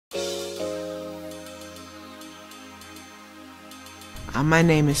My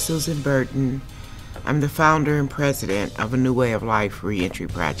name is Susan Burton. I'm the founder and president of A New Way of Life Reentry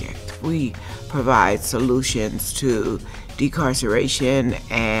Project. We provide solutions to decarceration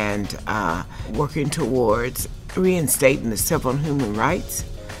and working towards reinstating the civil and human rights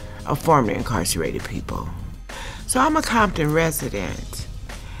of formerly incarcerated people. So I'm a Compton resident,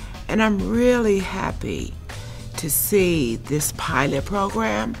 and I'm really happy to see this pilot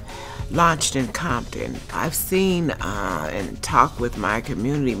program launched in Compton. I've seen and talked with my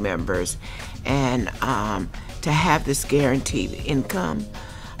community members, and to have this guaranteed income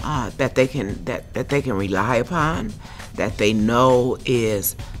that they can rely upon, that they know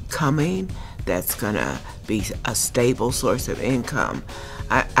is coming, that's gonna be a stable source of income.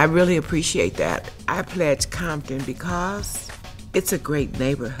 I really appreciate that. I pledge Compton because it's a great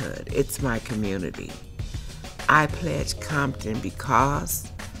neighborhood. It's my community. I pledge Compton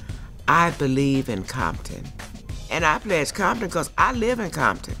because I believe in Compton. And I pledge Compton because I live in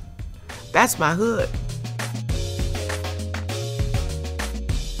Compton. That's my hood.